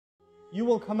You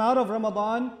will come out of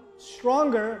Ramadan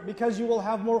stronger because you will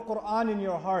have more Qur'an in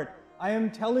your heart. I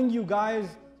am telling you guys,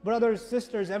 brothers,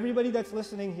 sisters, everybody that's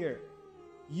listening here,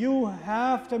 you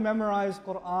have to memorize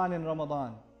Qur'an in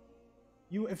Ramadan.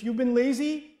 If you've been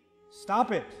lazy,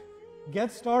 stop it.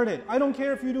 Get started. I don't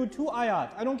care if you do 2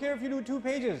 ayat. I don't care if you do 2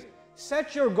 pages.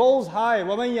 Set your goals high.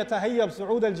 وَمَنْ يَتَهَيَّبْ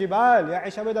صُعُودَ الْجِبَالِ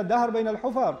يَعِشَ بَيْنَ الدَّهْرِ بَيْنَ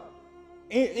الْحُفَرِ.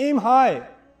 Aim high.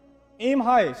 Aim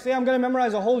high. Say, I'm going to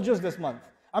memorize a whole juz this month.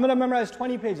 I'm going to memorize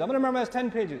 20 pages. I'm going to memorize 10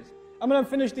 pages. I'm going to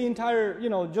finish the entire,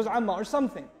 juz amma or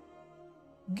something.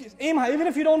 Aim high, even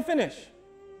if you don't finish.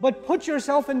 But put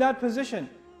yourself in that position.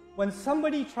 When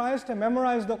somebody tries to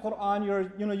memorize the Qur'an,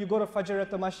 you go to Fajr at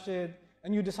the masjid,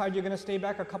 and you decide you're going to stay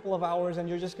back a couple of hours and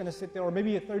you're just going to sit there, or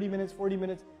maybe 30 minutes, 40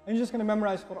 minutes, and you're just going to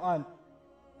memorize Qur'an.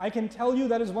 I can tell you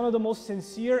that is one of the most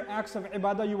sincere acts of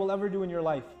ibadah you will ever do in your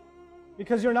life.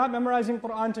 Because you're not memorizing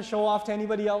Qur'an to show off to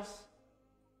anybody else.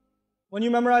 When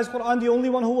you memorize Qur'an, the only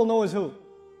one who will know is who?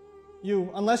 You.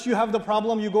 Unless you have the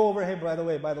problem, you go over, hey, by the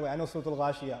way, I know Surah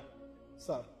Al-Ghashiyah.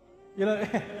 So,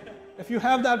 if you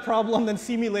have that problem, then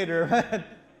see me later.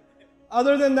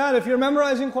 Other than that, if you're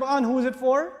memorizing Qur'an, who is it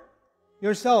for?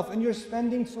 Yourself. And you're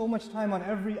spending so much time on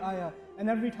every ayah. And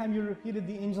every time you repeat it,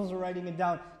 the angels are writing it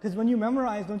down. Because when you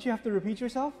memorize, don't you have to repeat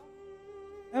yourself?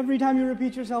 Every time you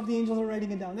repeat yourself, the angels are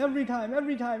writing it down. Every time.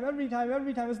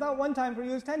 It's not 1 time for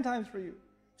you, it's 10 times for you.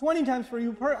 20 times for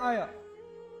you per ayah.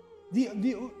 The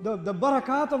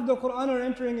barakat of the Qur'an are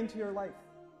entering into your life.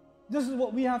 This is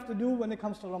what we have to do when it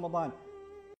comes to Ramadan.